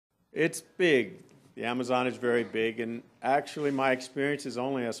It's big. The Amazon is very big, and actually my experience is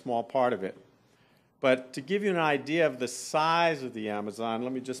only a small part of it. But to give you an idea of the size of the Amazon,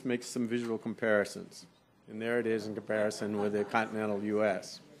 let me just make some visual comparisons. And there it is in comparison with the continental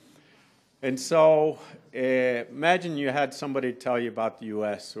U.S. And so imagine you had somebody tell you about the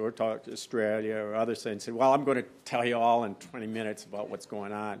U.S. or talk to Australia or others and say, well, I'm going to tell you all in 20 minutes about what's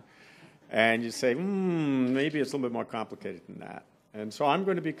going on. And you say, maybe it's a little bit more complicated than that. And so I'm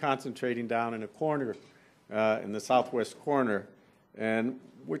going to be concentrating down in a corner, in the southwest corner, and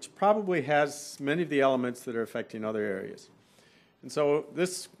which probably has many of the elements that are affecting other areas. And so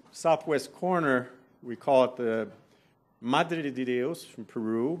this southwest corner, we call it the Madre de Deus from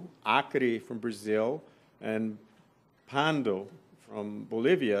Peru, Acre from Brazil, and Pando from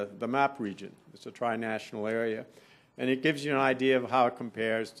Bolivia, the map region. It's a tri-national area. And it gives you an idea of how it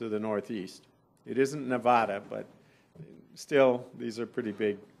compares to the Northeast. It isn't Nevada, but still, these are pretty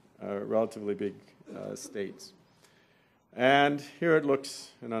big, relatively big states. And here it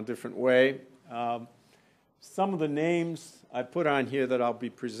looks in a different way. Some of the names I put on here that I'll be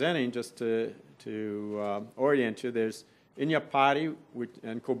presenting just to orient you. There's Inhapari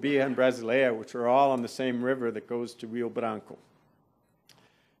and Cobia and Brasileia, which are all on the same river that goes to Rio Branco.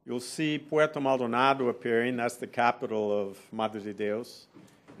 You'll see Puerto Maldonado appearing. That's the capital of Madre de Deus.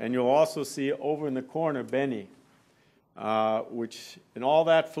 And you'll also see over in the corner Beni, and all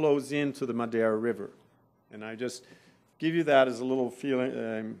that flows into the Madeira River. And I just give you that as a little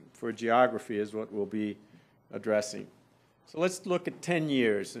feeling for geography is what we'll be addressing. So let's look at 10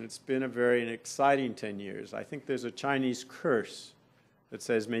 years, and it's been a very exciting 10 years. I think there's a Chinese curse that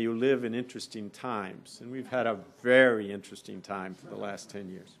says, may you live in interesting times. And we've had a very interesting time for the last 10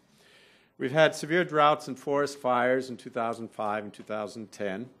 years. We've had severe droughts and forest fires in 2005 and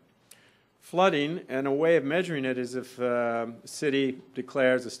 2010. Flooding, and a way of measuring it is if a city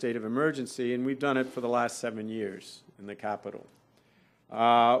declares a state of emergency, and we've done it for the last 7 years in the capital.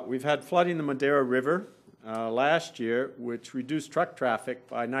 We've had flooding in the Madeira River last year, which reduced truck traffic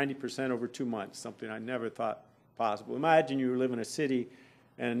by 90% over 2 months, something I never thought possible. Imagine you live in a city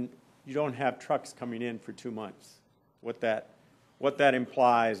and you don't have trucks coming in for 2 months. What that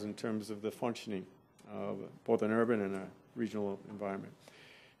implies in terms of the functioning of both an urban and a regional environment.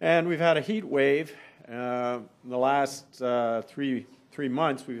 And we've had a heat wave. In the last three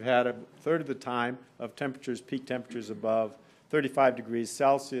months, we've had a third of the time of temperatures, peak temperatures above 35 degrees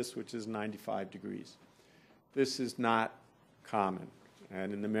Celsius, which is 95 degrees. This is not common.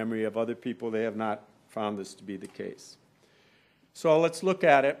 And in the memory of other people, they have not found this to be the case. So let's look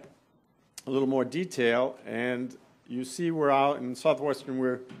at it a little more detail. And you see we're out in southwestern,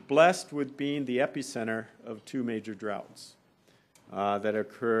 we're blessed with being the epicenter of 2 major droughts that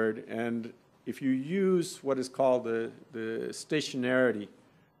occurred. And if you use what is called the stationarity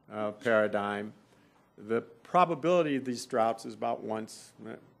paradigm, the probability of these droughts is about once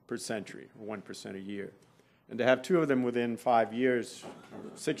per century, or 1% a year. And to have 2 of them within 5 years,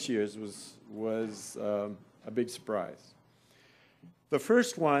 or 6 years, was a big surprise. The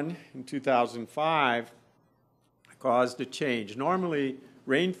first one in 2005 caused a change. Normally,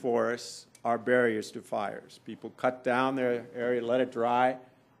 rainforests are barriers to fires. People cut down their area, let it dry,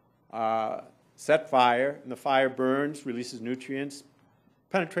 set fire, and the fire burns, releases nutrients,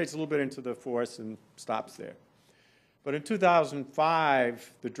 penetrates a little bit into the forest and stops there. But in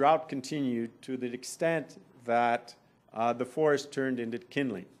 2005, the drought continued to the extent that the forest turned into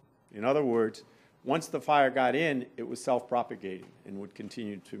kindling. In other words, once the fire got in, it was self-propagating and would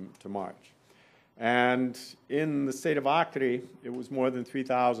continue to march. And in the state of Acre, it was more than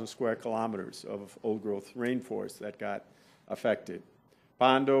 3,000 square kilometers of old-growth rainforest that got affected.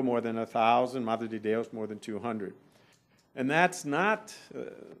 Pando, more than 1,000. Madre de Deus, more than 200. And that's not,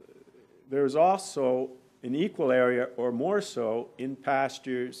 there's also an equal area, or more so, in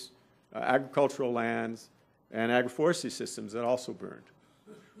pastures, agricultural lands, and agroforestry systems that also burned.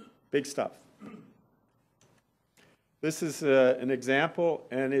 Big stuff. This is an example,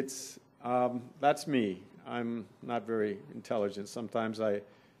 and it's that's me. I'm not very intelligent. Sometimes I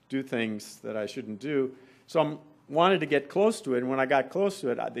do things that I shouldn't do. So I wanted to get close to it, and when I got close to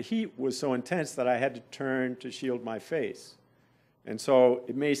it, the heat was so intense that I had to turn to shield my face. And so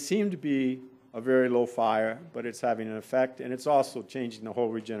it may seem to be a very low fire, but it's having an effect, and it's also changing the whole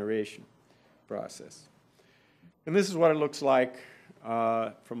regeneration process. And this is what it looks like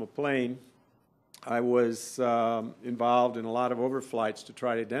from a plane. I was involved in a lot of overflights to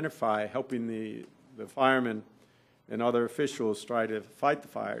try to identify, helping the firemen and other officials try to fight the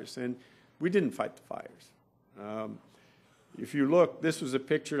fires. And we didn't fight the fires. If you look, this was a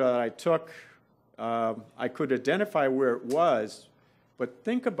picture that I took. I could identify where it was, But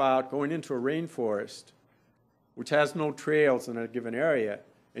think about going into a rainforest, which has no trails in a given area,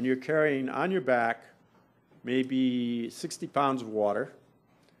 and you're carrying on your back maybe 60 pounds of water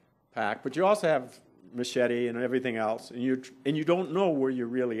packed, but you also have machete and everything else, and you don't know where you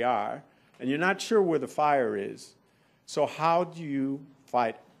really are, and you're not sure where the fire is. So how do you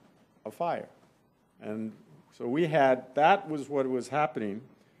fight a fire? And so that was what was happening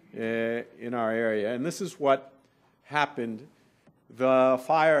in our area, and this is what happened. The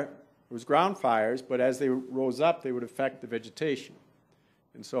fire was ground fires, but as they rose up, they would affect the vegetation.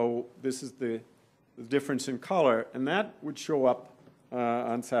 And so this is the difference in color, and that would show up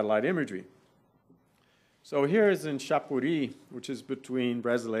on satellite imagery. So here is in Chapuri, which is between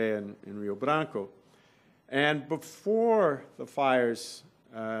Brasileia and Rio Branco. And before the fires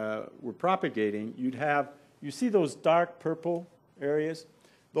were propagating, you see those dark purple areas?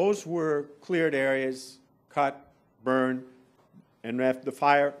 Those were cleared areas, cut, burned, and the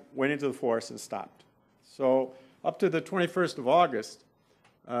fire went into the forest and stopped. So up to the 21st of August,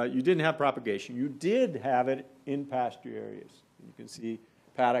 you didn't have propagation. You did have it in pasture areas. You can see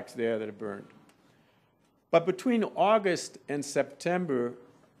paddocks there that have burned. But between August and September,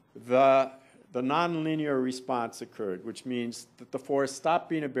 the nonlinear response occurred, which means that the forest stopped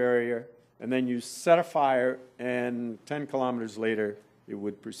being a barrier, and then you set a fire, and 10 kilometers later, it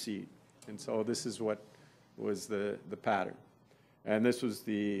would proceed. And so this is what was the pattern. And this was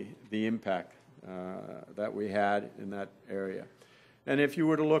the impact that we had in that area. And if you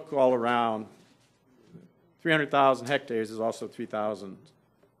were to look all around, 300,000 hectares is also 3,000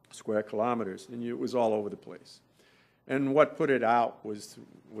 square kilometers, and it was all over the place. And what put it out was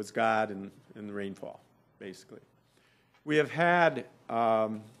God and the rainfall, basically. We have had,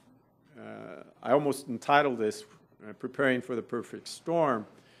 I almost entitled this, Preparing for the Perfect Storm.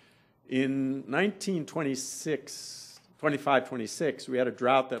 In 25-26, we had a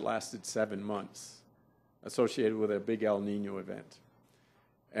drought that lasted 7 months associated with a big El Nino event.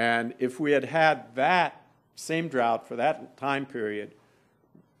 And if we had had that same drought for that time period,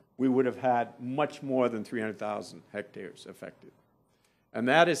 we would have had much more than 300,000 hectares affected. And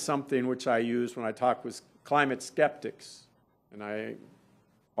that is something which I use when I talk with climate skeptics. And I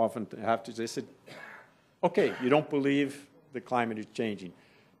often have to, they said, okay, you don't believe the climate is changing.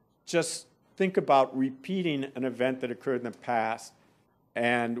 Just think about repeating an event that occurred in the past,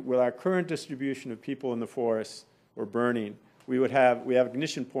 and with our current distribution of people in the forests or burning, we have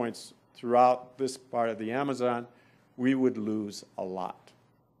ignition points throughout this part of the Amazon. We would lose a lot.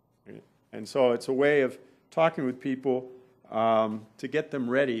 And so it's a way of talking with people to get them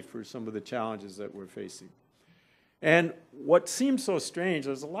ready for some of the challenges that we're facing. And what seems so strange,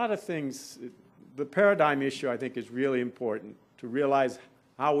 there's a lot of things, the paradigm issue I think is really important to realize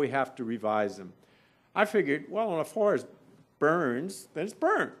how we have to revise them. I figured, well, when a forest burns, then it's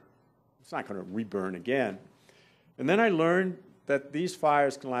burned. It's not going to reburn again. And then I learned that these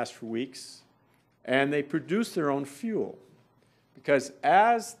fires can last for weeks, and they produce their own fuel. Because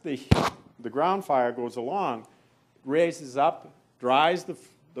as the ground fire goes along, raises up, dries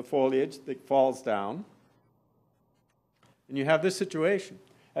the foliage that falls down, and you have this situation.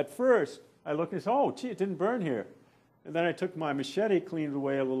 At first, I looked and said, oh, gee, it didn't burn here. And then I took my machete, cleaned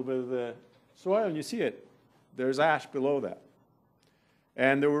away a little bit of the soil, and you see it. There's ash below that.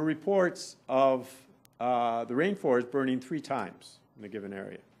 And there were reports of the rainforest burning 3 times in a given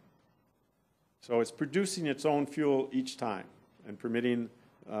area. So it's producing its own fuel each time and permitting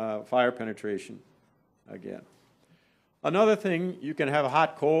fire penetration again. Another thing, you can have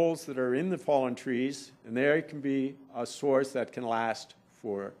hot coals that are in the fallen trees, and there can be a source that can last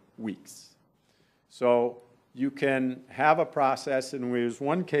for weeks. So you can have a process, and there was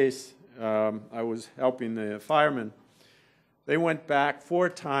one case, I was helping the firemen. They went back 4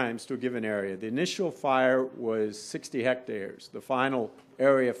 times to a given area. The initial fire was 60 hectares. The final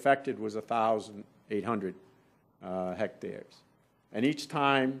area affected was 1,800 hectares. And each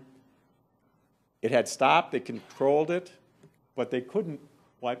time it had stopped, they controlled it, but they couldn't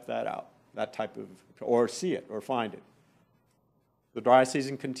wipe that out, that type of, or see it, or find it. The dry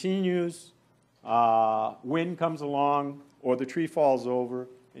season continues, wind comes along, or the tree falls over,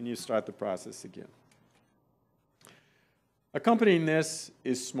 and you start the process again. Accompanying this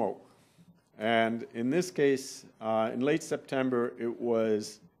is smoke. And in this case, in late September, it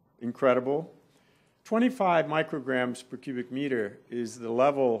was incredible. 25 micrograms per cubic meter is the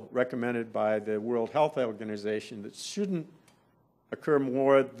level recommended by the World Health Organization that shouldn't occur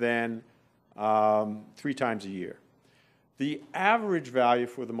more than 3 times a year. The average value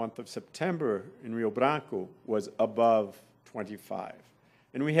for the month of September in Rio Branco was above 25.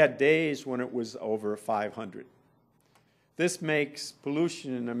 And we had days when it was over 500. This makes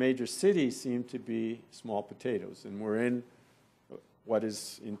pollution in a major city seem to be small potatoes, and we're in what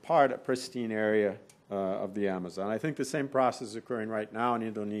is in part a pristine area of the Amazon. I think the same process is occurring right now in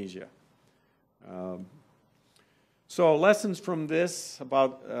Indonesia. So lessons from this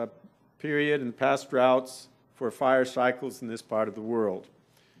about a period and past droughts for fire cycles in this part of the world.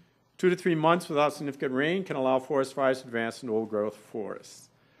 2 to 3 months without significant rain can allow forest fires to advance into old-growth forests.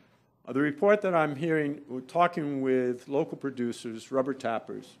 The report that I'm hearing, we're talking with local producers, rubber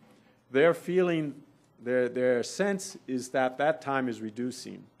tappers, they're feeling, their sense is that that time is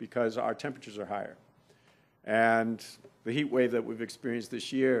reducing because our temperatures are higher. And the heat wave that we've experienced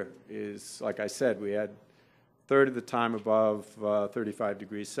this year is, like I said, we had a third of the time above 35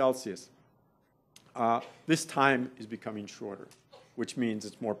 degrees Celsius. This time is becoming shorter, which means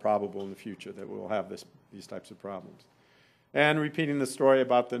it's more probable in the future that we'll have these types of problems. And repeating the story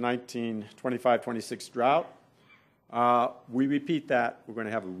about the 1925-26 drought, we repeat that, we're going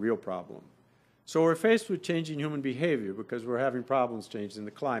to have a real problem. So we're faced with changing human behavior because we're having problems changing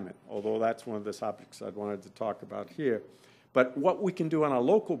the climate, although that's one of the topics I wanted to talk about here. But what we can do on a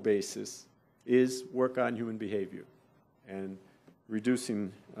local basis is work on human behavior and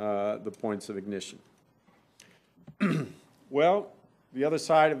reducing the points of ignition. Well, the other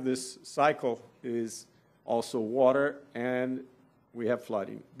side of this cycle is also water, and we have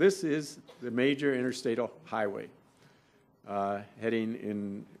flooding. This is the major interstate highway heading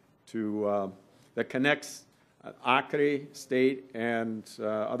into that connects Acre state and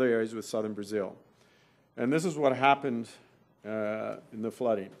other areas with southern Brazil. And this is what happened in the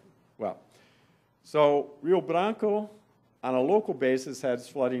flooding. Well, so Rio Branco, on a local basis, has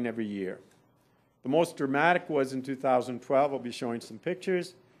flooding every year. The most dramatic was in 2012. I'll be showing some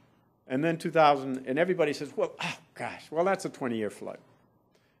pictures. And then 2000, and everybody says, well, oh gosh, well, that's a 20-year flood.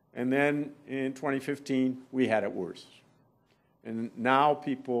 And then in 2015, we had it worse. And now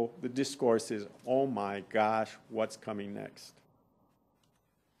people, the discourse is, oh my gosh, what's coming next?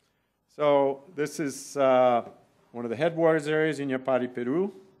 So this is one of the headwaters areas in Yapari,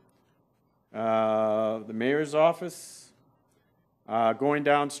 Peru. The mayor's office. Going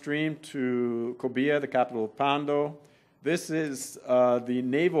downstream to Cobia, the capital of Pando. This is the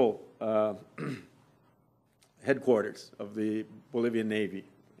naval headquarters of the Bolivian Navy.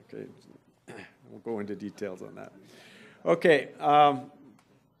 Okay, we'll go into details on that. Okay,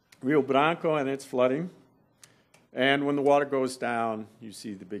 Rio Branco and its flooding. And when the water goes down, you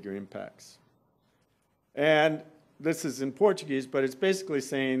see the bigger impacts. And this is in Portuguese, but it's basically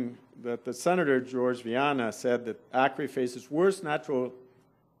saying that the Senator George Viana said that Acre faces worst natural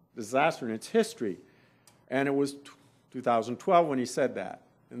disaster in its history. And it was 2012 when he said that.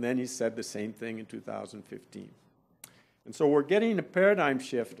 And then he said the same thing in 2015. And so we're getting a paradigm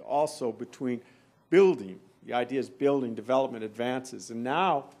shift also between building, the idea is building, development, advances, and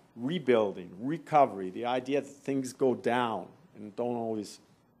now rebuilding, recovery, the idea that things go down and don't always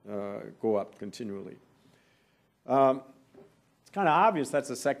go up continually. It's kind of obvious that's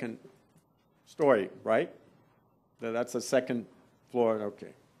a second story, right? That's a second floor,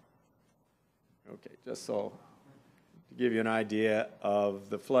 okay. Okay, just so to give you an idea of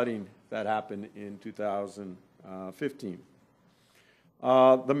the flooding that happened in 2015.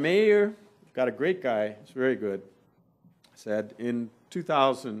 The mayor, got a great guy, he's very good, said in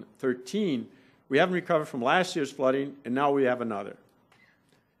 2013, we haven't recovered from last year's flooding, and now we have another.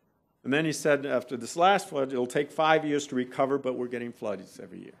 And then he said after this last flood, it'll take 5 years to recover, but we're getting floods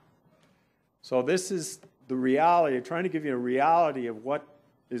every year. So this is the reality, trying to give you a reality of what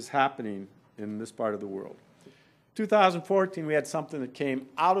is happening in this part of the world. 2014, we had something that came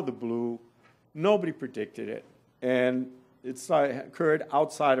out of the blue. Nobody predicted it. And it occurred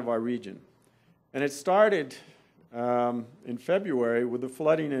outside of our region. And it started in February with the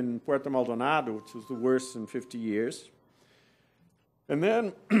flooding in Puerto Maldonado, which was the worst in 50 years. And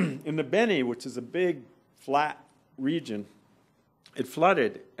then in the Beni, which is a big, flat region, it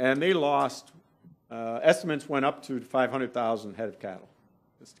flooded, and they lost, estimates went up to 500,000 head of cattle,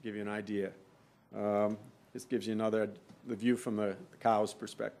 just to give you an idea. This gives you the view from the cow's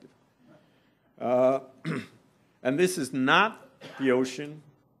perspective. And this is not the ocean.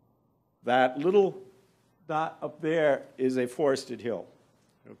 That little dot up there is a forested hill,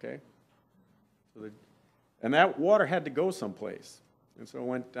 okay? And that water had to go someplace. And so it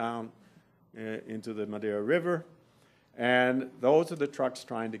went down into the Madeira River. And those are the trucks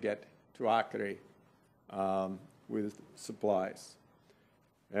trying to get to Acre with supplies.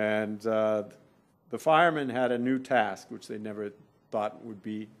 And the firemen had a new task, which they never thought would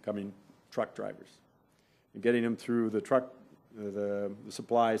be becoming truck drivers, and getting them through the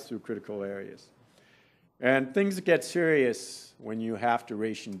supplies through critical areas. And things get serious when you have to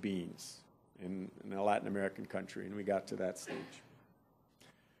ration beans in a Latin American country, and we got to that stage.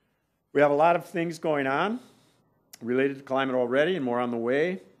 We have a lot of things going on related to climate already, and more on the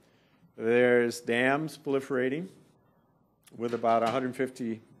way. There's dams proliferating with about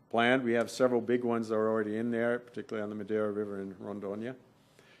 150 planned. We have several big ones that are already in there, particularly on the Madeira River in Rondônia.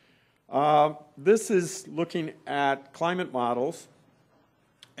 This is looking at climate models,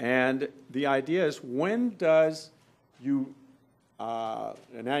 and the idea is, when does you,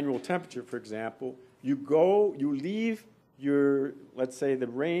 an annual temperature, for example, you leave your, let's say, the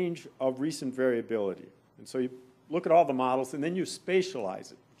range of recent variability. And so you look at all the models, and then you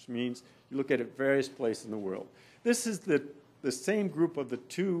spatialize it, which means you look at it various places in the world. This is the same group of the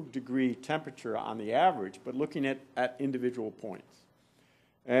 2-degree temperature on the average, but looking at individual points.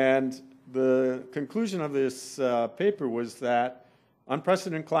 And the conclusion of this paper was that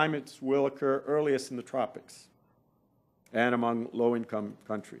unprecedented climates will occur earliest in the tropics and among low-income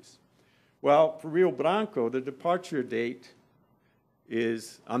countries. Well, for Rio Branco, the departure date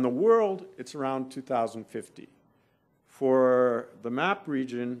is, on the world, it's around 2050. For the map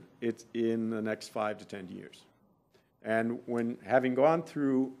region, it's in the next 5 to 10 years. And when having gone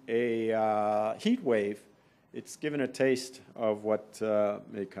through a heat wave, it's given a taste of what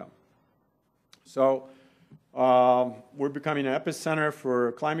may come. So we're becoming an epicenter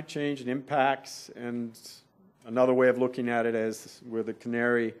for climate change and impacts, and another way of looking at it is we're the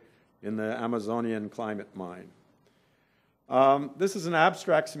canary in the Amazonian climate mine. This is an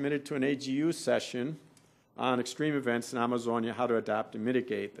abstract submitted to an AGU session on extreme events in Amazonia, how to adapt and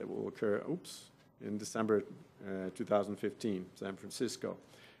mitigate, that will occur, in December 2015, San Francisco.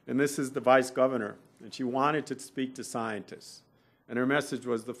 And this is the vice governor, and she wanted to speak to scientists. And her message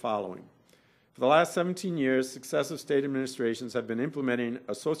was the following. For the last 17 years, successive state administrations have been implementing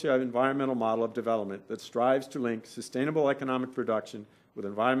a socio-environmental model of development that strives to link sustainable economic production with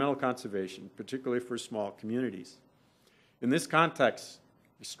environmental conservation, particularly for small communities. In this context,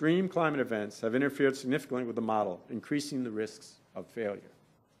 extreme climate events have interfered significantly with the model, increasing the risks of failure.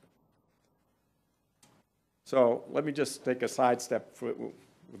 So let me just take a sidestep with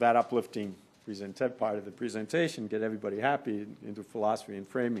that uplifting part of the presentation, get everybody happy into philosophy and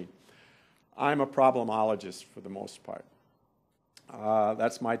framing. I'm a problemologist for the most part.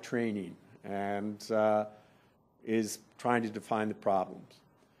 That's my training, and is trying to define the problems.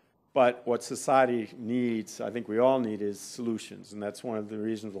 But what society needs, I think we all need, is solutions, and that's one of the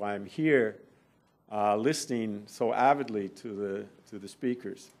reasons why I'm here listening so avidly to the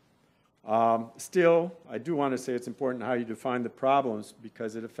speakers. Still, I do want to say it's important how you define the problems,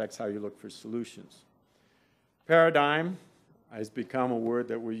 because it affects how you look for solutions. Paradigm has become a word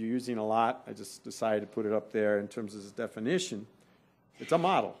that we're using a lot. I just decided to put it up there in terms of its definition. It's a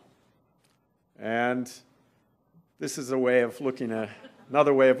model. And this is a way of looking at,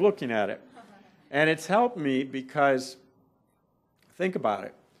 another way of looking at it. And it's helped me because, think about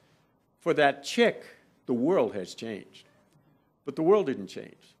it, for that chick, the world has changed. But the world didn't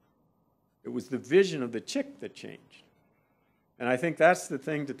change. It was the vision of the chick that changed. And I think that's the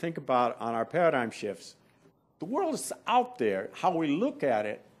thing to think about on our paradigm shifts. The world is out there. How we look at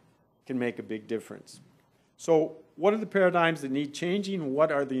it can make a big difference. So what are the paradigms that need changing?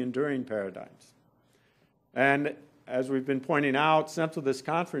 What are the enduring paradigms? And as we've been pointing out, central to this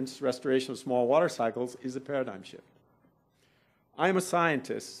conference, restoration of small water cycles, is a paradigm shift. I'm a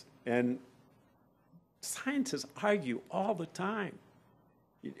scientist, and scientists argue all the time.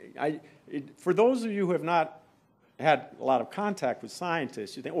 For those of you who have not had a lot of contact with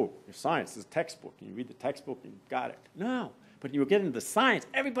scientists, you think, oh, your science is a textbook, and you read the textbook and you've got it. No, but you get into the science,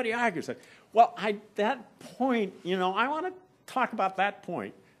 everybody argues. Well, that point, I want to talk about that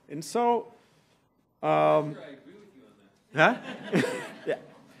point. And so, I agree with you on that. Huh? Yeah.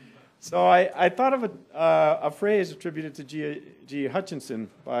 So I thought of a phrase attributed to G.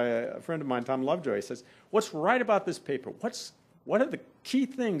 Hutchinson by a friend of mine, Tom Lovejoy. He says, what's right about this paper? What are the key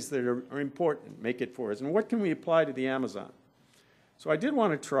things that are important, make it for us, and what can we apply to the Amazon? So I did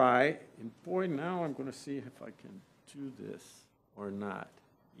want to try, and boy, now I'm going to see if I can do this or not.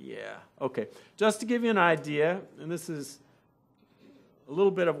 Yeah, okay. Just to give you an idea, and this is a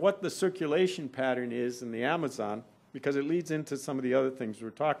little bit of what the circulation pattern is in the Amazon, because it leads into some of the other things we're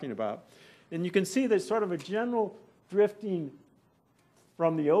talking about. And you can see there's sort of a general drifting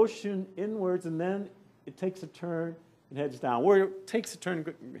from the ocean inwards, and then it takes a turn and heads down. Where it takes a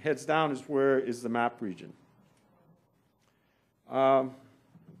turn and heads down is the map region. Okay.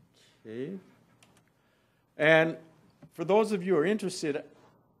 And for those of you who are interested,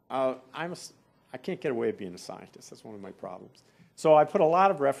 I can't get away with being a scientist. That's one of my problems. So I put a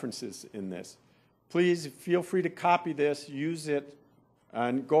lot of references in this. please feel free to copy this, use it,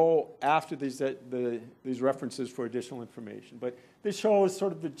 and go after these references for additional information. But this shows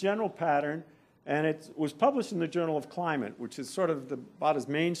sort of the general pattern, and it was published in the Journal of Climate, which is sort of about as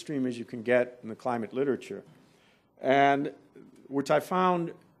mainstream as you can get in the climate literature, and which I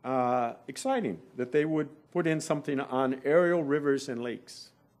found exciting, that they would put in something on aerial rivers and lakes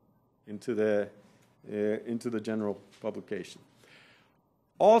into the general publication.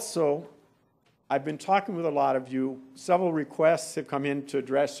 Also, I've been talking with a lot of you. Several requests have come in to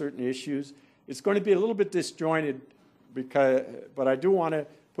address certain issues. It's going to be a little bit disjointed, but I do want to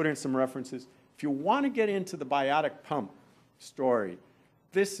put in some references. If you want to get into the biotic pump story,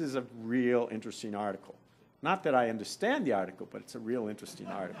 this is a real interesting article. Not that I understand the article, but it's a real interesting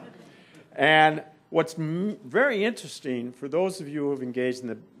article. And what's very interesting, for those of you who have engaged in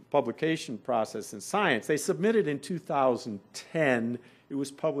the publication process in Science, they submitted in 2010. It was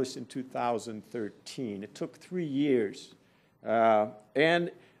published in 2013. It took 3 years.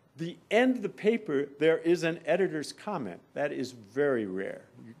 And the end of the paper, there is an editor's comment. That is very rare.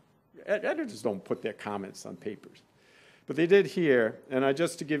 Editors don't put their comments on papers. But they did here, and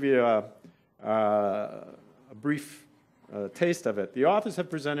just to give you a brief taste of it, the authors have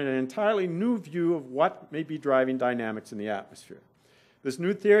presented an entirely new view of what may be driving dynamics in the atmosphere. This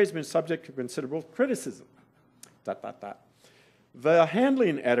new theory has been subject to considerable criticism. ... The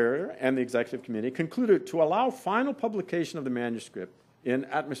handling editor and the executive committee concluded to allow final publication of the manuscript in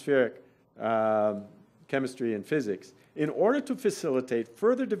atmospheric chemistry and physics in order to facilitate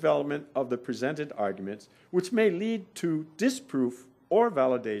further development of the presented arguments, which may lead to disproof or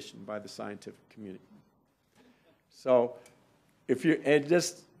validation by the scientific community. So, if you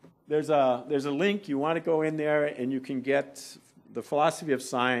there's a link. You want to go in there, and you can get the philosophy of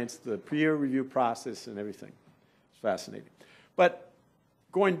science, the peer review process, and everything. It's fascinating. But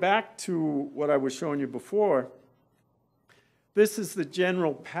going back to what I was showing you before, this is the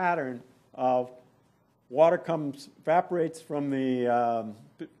general pattern of water evaporates from the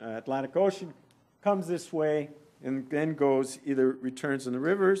Atlantic Ocean, comes this way, and then either returns in the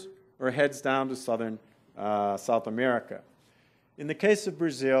rivers or heads down to southern South America. In the case of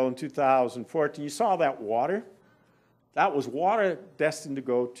Brazil in 2014, you saw that water. That was water destined to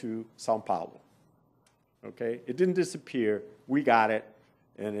go to São Paulo. Okay? It didn't disappear. We got it,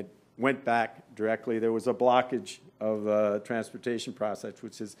 and it went back directly. There was a blockage of the transportation process,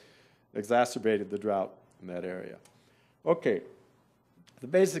 which has exacerbated the drought in that area. Okay. The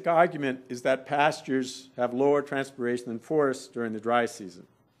basic argument is that pastures have lower transpiration than forests during the dry season.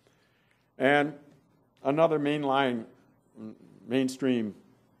 And another mainstream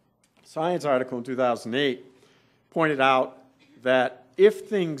science article in 2008 pointed out that if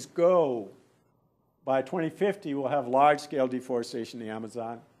things go, by 2050, we'll have large-scale deforestation in the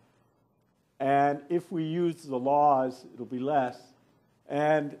Amazon. And if we use the laws, it'll be less.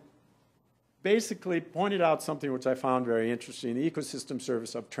 And basically pointed out something which I found very interesting, the ecosystem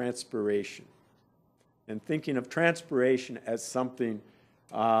service of transpiration. And thinking of transpiration as something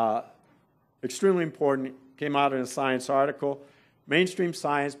extremely important. Came out in a science article, mainstream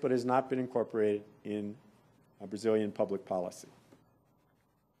science, but has not been incorporated in Brazilian public policy.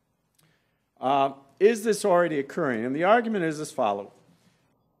 Is this already occurring? And the argument is as follows.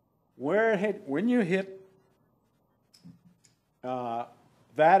 When you hit that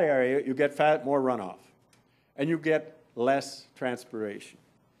area, you get more runoff, and you get less transpiration.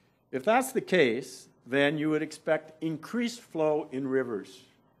 If that's the case, then you would expect increased flow in rivers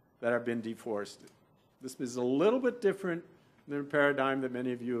that have been deforested. This is a little bit different than the paradigm that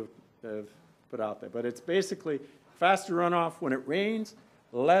many of you have put out there, but it's basically faster runoff when it rains,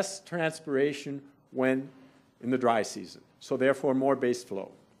 less transpiration when in the dry season, so therefore more base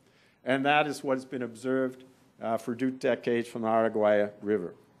flow. And that is what has been observed for 2 decades from the Araguaia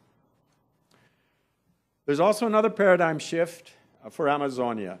River. There's also another paradigm shift for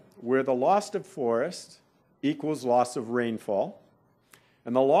Amazonia, where the loss of forest equals loss of rainfall,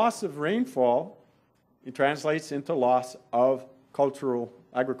 and the loss of rainfall it translates into loss of agricultural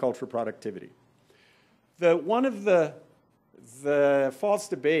productivity. One of the false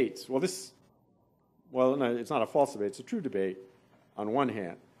debates, no, it's not a false debate, it's a true debate on one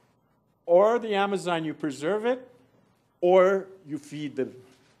hand. Or the Amazon, you preserve it, or you feed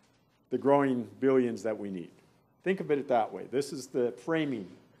the growing billions that we need. Think of it that way. This is the framing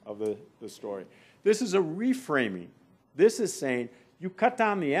of the story. This is a reframing. This is saying, you cut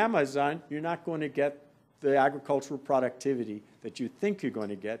down the Amazon, you're not going to get the agricultural productivity that you think you're going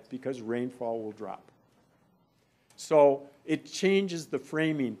to get because rainfall will drop. So it changes the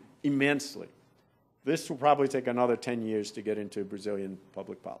framing immensely. This will probably take another 10 years to get into Brazilian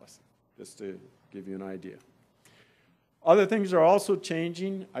public policy, just to give you an idea. Other things are also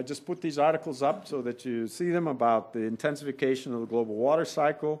changing. I just put these articles up so that you see them about the intensification of the global water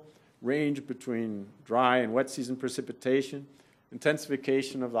cycle, range between dry and wet season precipitation,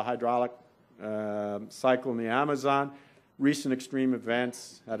 intensification of the hydraulic cycle in the Amazon, recent extreme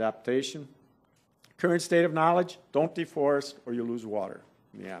events, adaptation. Current state of knowledge, don't deforest or you lose water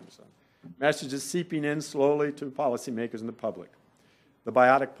in the Amazon. Message is seeping in slowly to policymakers and the public. The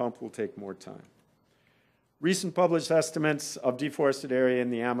biotic pump will take more time. Recent published estimates of deforested area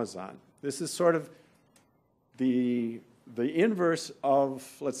in the Amazon. This is sort of the inverse of,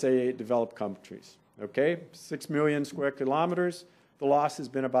 let's say, developed countries. Okay, 6 million square kilometers. The loss has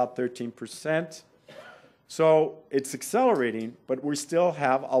been about 13%. So it's accelerating, but we still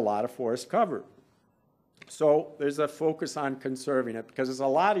have a lot of forest cover. So there's a focus on conserving it because it's a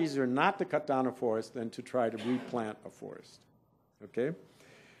lot easier not to cut down a forest than to try to replant a forest. Okay?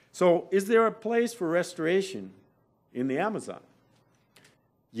 So is there a place for restoration in the Amazon?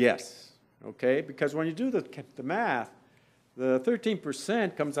 Yes. Okay? Because when you do the math, the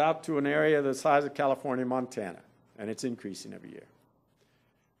 13% comes out to an area the size of California, Montana, and it's increasing every year.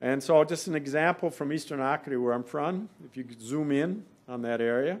 And so just an example from Eastern Acre, where I'm from, if you could zoom in on that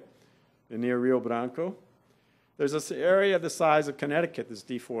area near Rio Branco, there's this area the size of Connecticut that's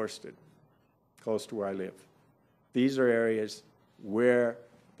deforested, close to where I live. These are areas where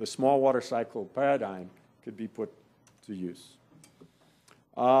the small water cycle paradigm could be put to use.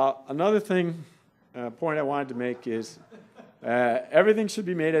 Another point I wanted to make is everything should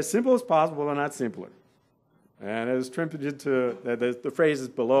be made as simple as possible and not simpler. And it was trimmed into, the phrase is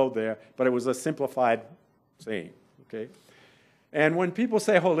below there, but it was a simplified saying, okay? And when people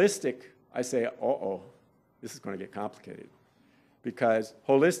say holistic, I say, uh-oh, this is going to get complicated. Because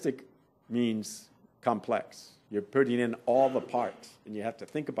holistic means complex. You're putting in all the parts, and you have to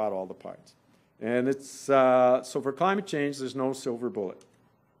think about all the parts. And it's, so for climate change, there's no silver bullet.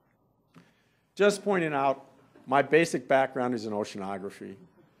 Just pointing out, my basic background is in oceanography.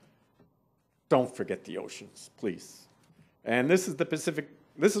 Don't forget the oceans, please. And this is the Pacific,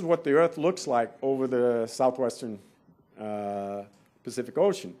 this is what the Earth looks like over the southwestern Pacific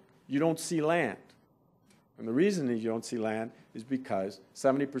Ocean. You don't see land. And the reason that you don't see land is because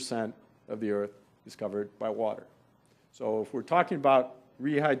 70% of the Earth is covered by water. So if we're talking about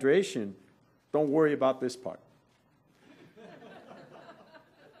rehydration, don't worry about this part.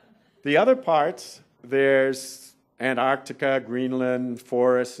 The other parts, there's Antarctica, Greenland,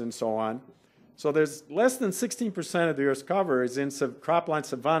 forests, and so on. So there's less than 16% of the Earth's cover is in cropland,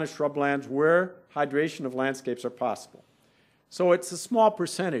 savanna, shrublands where hydration of landscapes are possible. So it's a small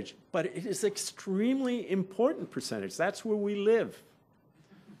percentage, but it is extremely important percentage. That's where we live.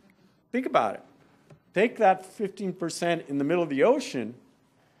 Think about it. Take that 15% in the middle of the ocean,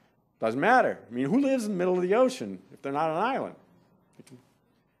 doesn't matter. I mean, who lives in the middle of the ocean if they're not an island?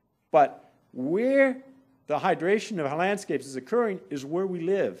 But where the hydration of landscapes is occurring is where we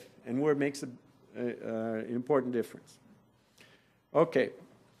live and where it makes an important difference. Okay,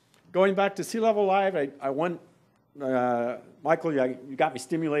 going back to Sea Level Live, I went, Michael, you got me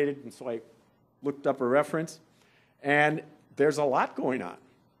stimulated, and so I looked up a reference, and there's a lot going on.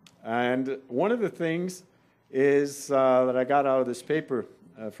 And one of the things is that I got out of this paper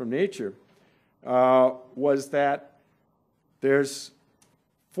from Nature was that there's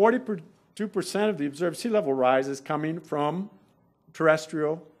 42% of the observed sea level rise is coming from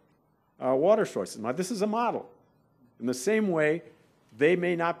terrestrial water sources. Now, this is a model. In the same way, they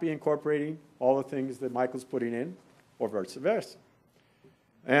may not be incorporating all the things that Michael's putting in, or vice versa.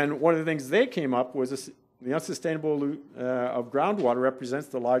 And one of the things they came up was this, the unsustainable of groundwater represents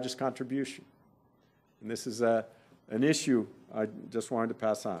the largest contribution. And this is an issue I just wanted to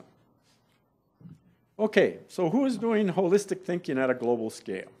pass on. Okay, so who is doing holistic thinking at a global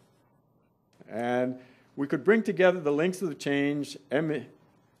scale? And we could bring together the links of the change,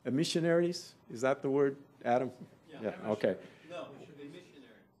 emissionaries, is that the word, Adam? Yeah, okay. No, it should be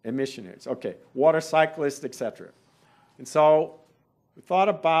missionaries. Emissionaries, okay. Water cyclists, etc. And so we thought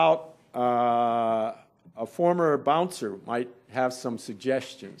about a former bouncer might have some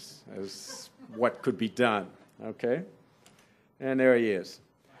suggestions as what could be done, okay? And there he is.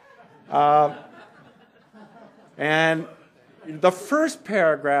 And the first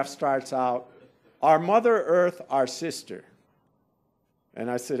paragraph starts out, our Mother Earth, our sister. And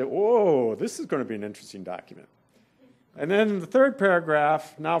I said, whoa, this is going to be an interesting document. And then in the third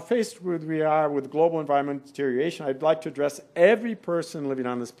paragraph, now faced with we are with global environmental deterioration, I'd like to address every person living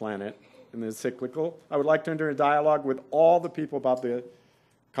on this planet in this cyclical. I would like to enter a dialogue with all the people about the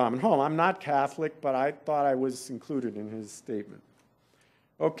common home. I'm not Catholic, but I thought I was included in his statement.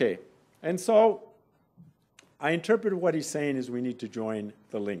 Okay, And so I interpreted what he's saying is we need to join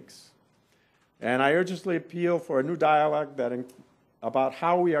the links. And I urgently appeal for a new dialogue about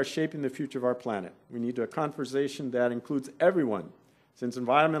how we are shaping the future of our planet. We need a conversation that includes everyone, since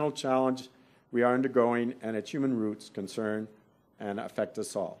environmental challenge we are undergoing and its human roots concern and affect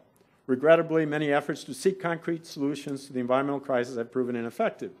us all. Regrettably, many efforts to seek concrete solutions to the environmental crisis have proven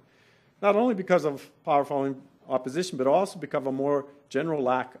ineffective, not only because of powerful opposition, but also because of a more general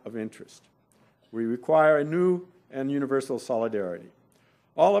lack of interest. We require a new and universal solidarity.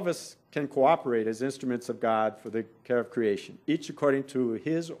 All of us can cooperate as instruments of God for the care of creation, each according to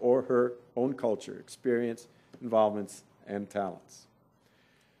his or her own culture, experience, involvements, and talents.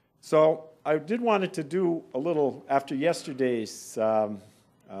 So I did wanted to do a little, after yesterday's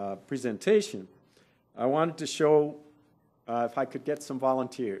presentation, I wanted to show if I could get some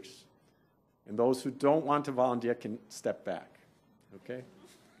volunteers. And those who don't want to volunteer can step back, okay?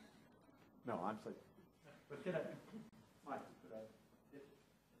 No, I'm sorry. But can I, Mike, could I?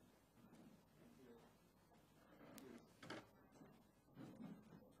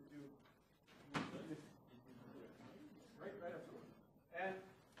 Right up here. And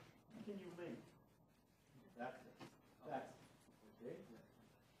can you link? That's it. That's it. Okay?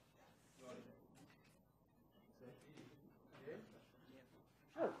 Okay?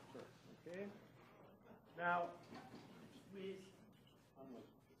 Sure, sure. Okay? Now, please.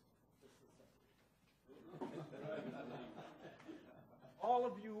 All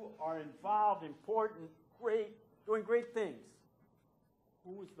of you are involved, important, great, doing great things.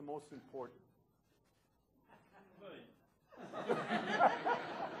 Who is the most important?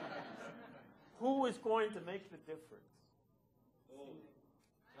 Who is going to make the difference?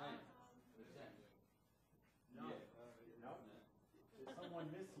 No. There's someone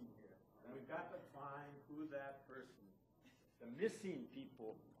missing here. And we've got to find who that person is. The missing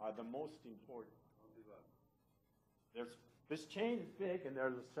people are the most important. This chain is big, and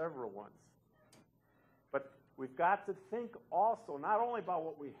there's several ones. But we've got to think also not only about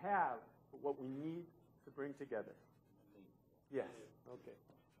what we have, but what we need to bring together. Yes. Okay.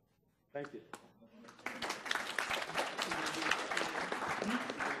 Thank you.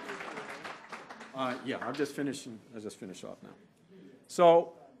 Yeah, I'll just finish off now.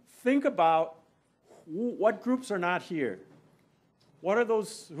 So think about what groups are not here. What are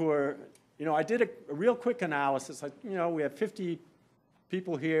those who are, I did a real quick analysis. We have 50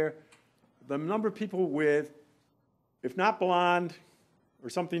 people here. The number of people with, if not blonde or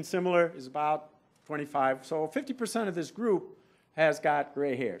something similar, is about 25. So 50% of this group has got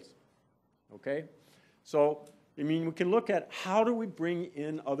gray hairs, okay? So, we can look at how do we bring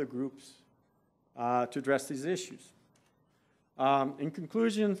in other groups to address these issues. In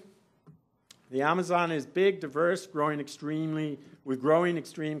conclusion, the Amazon is big, diverse, growing extreme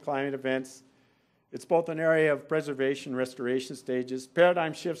climate events. It's both an area of preservation, restoration stages.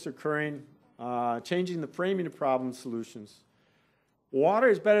 Paradigm shifts occurring, changing the framing of problem solutions. Water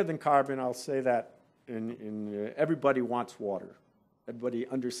is better than carbon. I'll say that. Everybody wants water. Everybody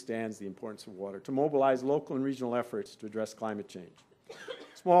understands the importance of water to mobilize local and regional efforts to address climate change.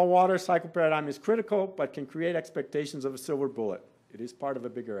 Small water cycle paradigm is critical, but can create expectations of a silver bullet. It is part of a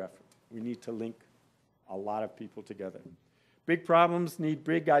bigger effort. We need to link a lot of people together. Big problems need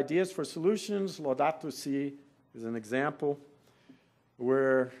big ideas for solutions. Laudato Si is an example.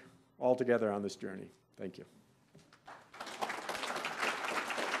 We're all together on this journey. Thank you.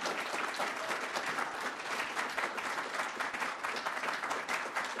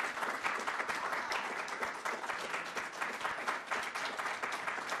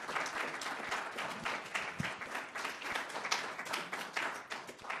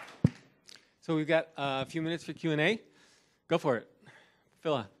 So we've got a few minutes for Q&A. Go for it.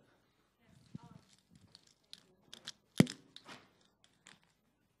 Phila. Thank you.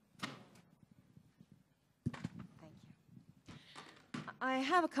 I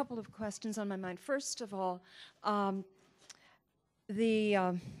have a couple of questions on my mind. First of all,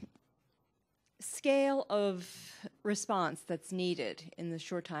 the scale of response that's needed in the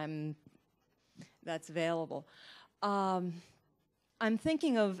short time that's available. I'm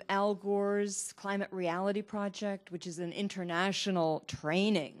thinking of Al Gore's Climate Reality Project, which is an international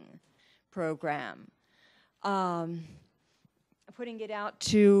training program. Putting it out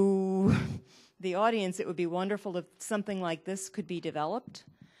to the audience, it would be wonderful if something like this could be developed.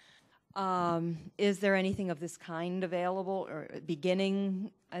 Is there anything of this kind available or beginning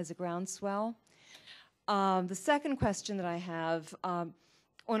as a groundswell? The second question that I have,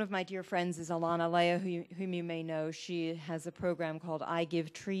 one of my dear friends is Alana Leah, whom you may know. She has a program called I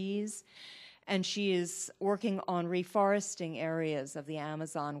Give Trees, and she is working on reforesting areas of the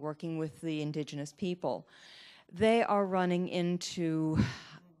Amazon, working with the indigenous people. They are running into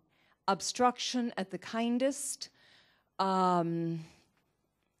obstruction at the kindest,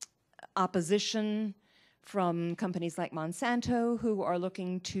 opposition from companies like Monsanto, who are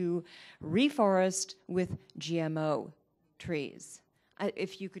looking to reforest with GMO trees.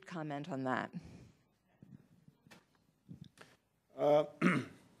 If you could comment on that.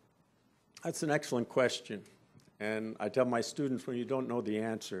 That's an excellent question. And I tell my students, when you don't know the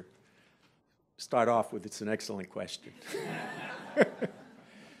answer, start off with, it's an excellent question.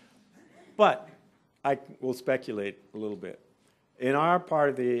 But I will speculate a little bit. In our part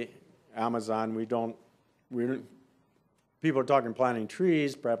of the Amazon, people are talking planting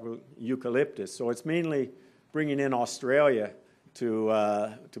trees, perhaps eucalyptus. So it's mainly bringing in Australia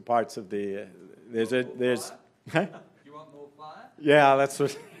to parts of the, there's. Huh? You want more fire? Yeah, that's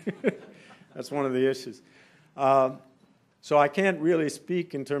what, that's one of the issues. So I can't really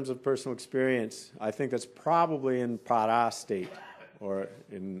speak in terms of personal experience. I think that's probably in Pará state or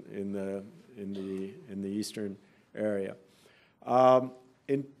in the eastern area.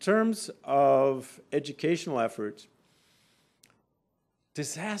 In terms of educational efforts,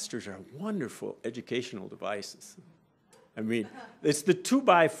 disasters are wonderful educational devices. I mean, it's the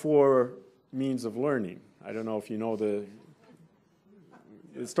 2x4 means of learning. I don't know if you know the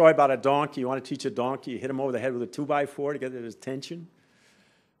story about a donkey. You want to teach a donkey, you hit him over the head with a 2x4 to get his attention.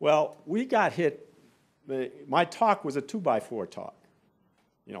 Well, we got hit. My talk was a 2x4 talk.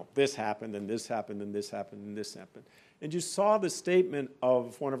 You know, this happened, and this happened, and this happened, and this happened. And you saw the statement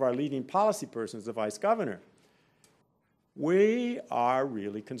of one of our leading policy persons, the vice governor. We are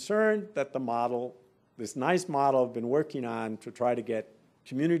really concerned that the model, this nice model I've been working on to try to get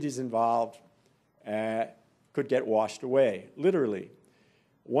communities involved, could get washed away, literally.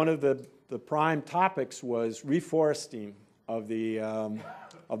 One of the prime topics was reforesting of the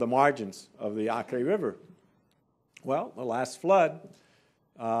margins of the Acre River. Well, the last flood,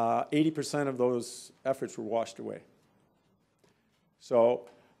 80% of those efforts were washed away. So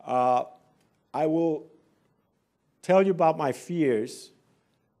I will tell you about my fears.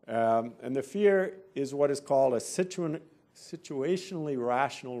 And the fear is what is called a situationally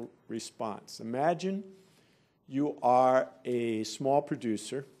rational response. Imagine you are a small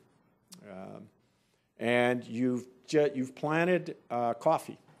producer and you've planted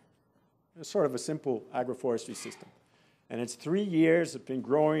coffee. It's sort of a simple agroforestry system. And it's 3 years, it's been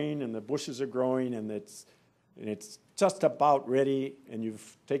growing, and the bushes are growing, and it's just about ready, and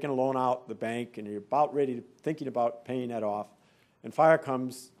you've taken a loan out the bank, and you're about ready, thinking about paying that off, and fire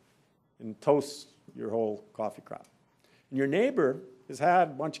comes and toasts your whole coffee crop. And your neighbor has had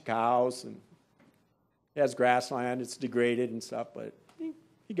a bunch of cows, and he has grassland, it's degraded and stuff, but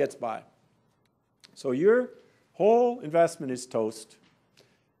he gets by. So your whole investment is toast,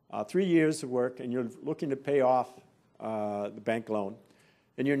 3 years of work, and you're looking to pay off the bank loan.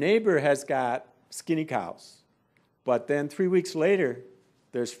 And your neighbor has got skinny cows. But then 3 weeks later,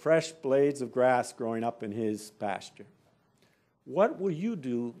 there's fresh blades of grass growing up in his pasture. What will you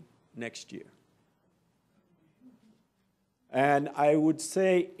do next year? And I would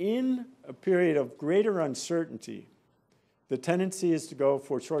say in a period of greater uncertainty, the tendency is to go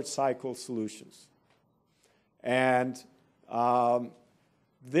for short cycle solutions. And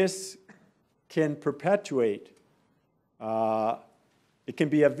this can perpetuate, it can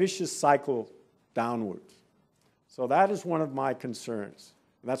be a vicious cycle downwards. So that is one of my concerns.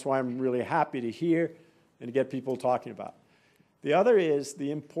 And that's why I'm really happy to hear and to get people talking about it. The other is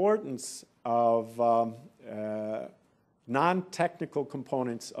the importance of non-technical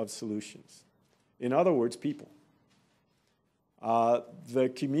components of solutions. In other words, people.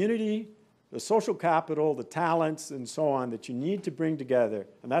 The community, the social capital, the talents, and so on that you need to bring together.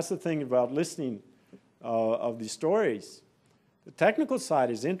 And that's the thing about listening of these stories. The technical side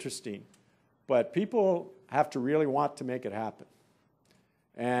is interesting, but people have to really want to make it happen.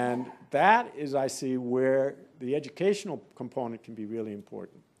 And that is, I see, where the educational component can be really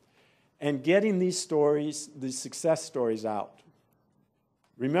important. And getting these stories, these success stories out.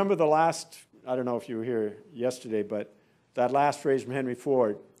 Remember the last, I don't know if you were here yesterday, but that last phrase from Henry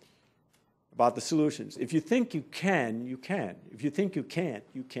Ford about the solutions. If you think you can, you can. If you think you can't,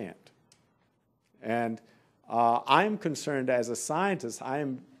 you can't. And I'm concerned as a scientist,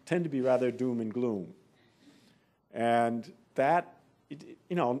 tend to be rather doom and gloom. And that,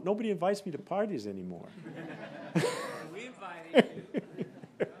 you know, nobody invites me to parties anymore. We invited you.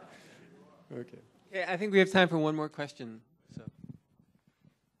 Okay. Okay, I think we have time for one more question.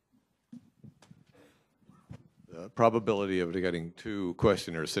 So. probability of getting two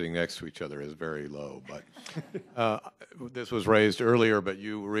questioners sitting next to each other is very low. But this was raised earlier, but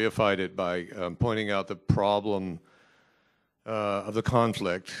you reified it by pointing out the problem of the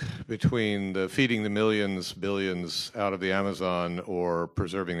conflict between the feeding the millions, billions out of the Amazon or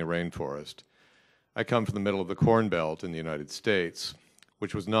preserving the rainforest. I come from the middle of the Corn Belt in the United States,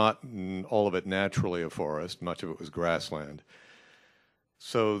 which was not all of it naturally a forest. Much of it was grassland.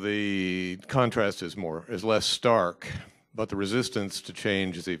 So the contrast is less stark, but the resistance to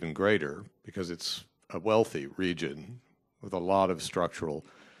change is even greater because it's a wealthy region with a lot of structural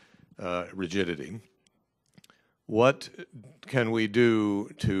rigidity. What can we do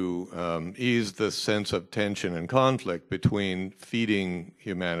to ease the sense of tension and conflict between feeding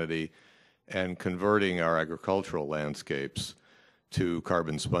humanity and converting our agricultural landscapes to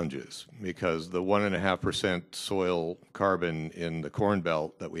carbon sponges? Because the 1.5% soil carbon in the Corn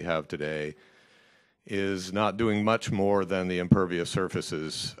Belt that we have today is not doing much more than the impervious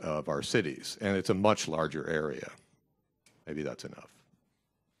surfaces of our cities, and it's a much larger area. Maybe that's enough.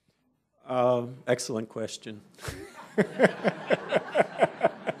 Excellent question.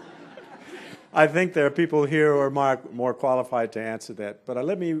 I think there are people here who are more qualified to answer that. But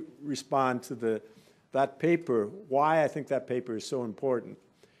let me respond to that paper, why I think that paper is so important.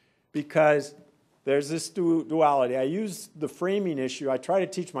 Because there's this duality. I use the framing issue. I try to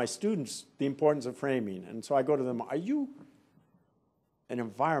teach my students the importance of framing. And so I go to them, are you an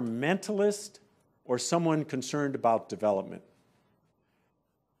environmentalist or someone concerned about development?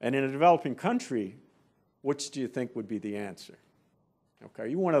 And in a developing country, which do you think would be the answer? Okay, are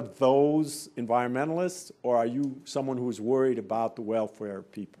you one of those environmentalists, or are you someone who's worried about the welfare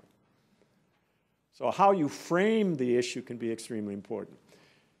of people? So how you frame the issue can be extremely important.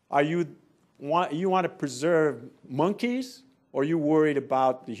 You want to preserve monkeys, or are you worried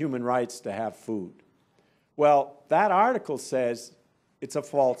about the human rights to have food? Well, that article says it's a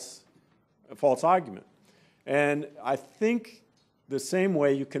false argument. And I think the same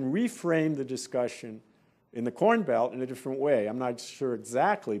way you can reframe the discussion in the Corn Belt in a different way. I'm not sure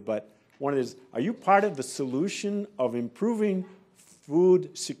exactly, but one is, are you part of the solution of improving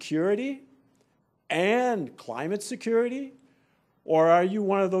food security and climate security? Or are you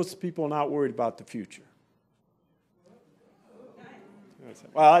one of those people not worried about the future?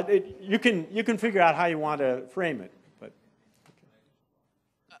 Well, you can figure out how you want to frame it. But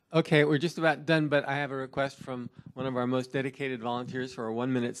Okay, we're just about done, but I have a request from one of our most dedicated volunteers for a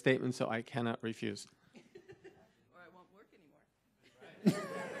 1-minute statement, so I cannot refuse.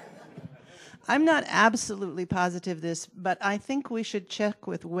 I'm not absolutely positive this, but I think we should check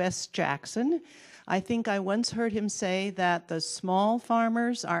with Wes Jackson. I think I once heard him say that the small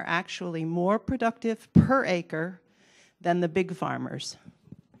farmers are actually more productive per acre than the big farmers.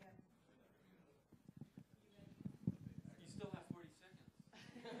 You still have 40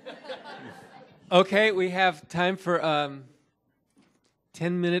 seconds. Okay, we have time for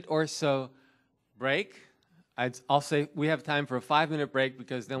 10-minute or so break. I'll say we have time for a 5-minute break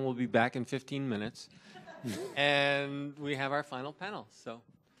because then we'll be back in 15 minutes. And we have our final panel. So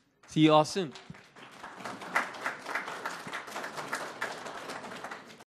see you all soon.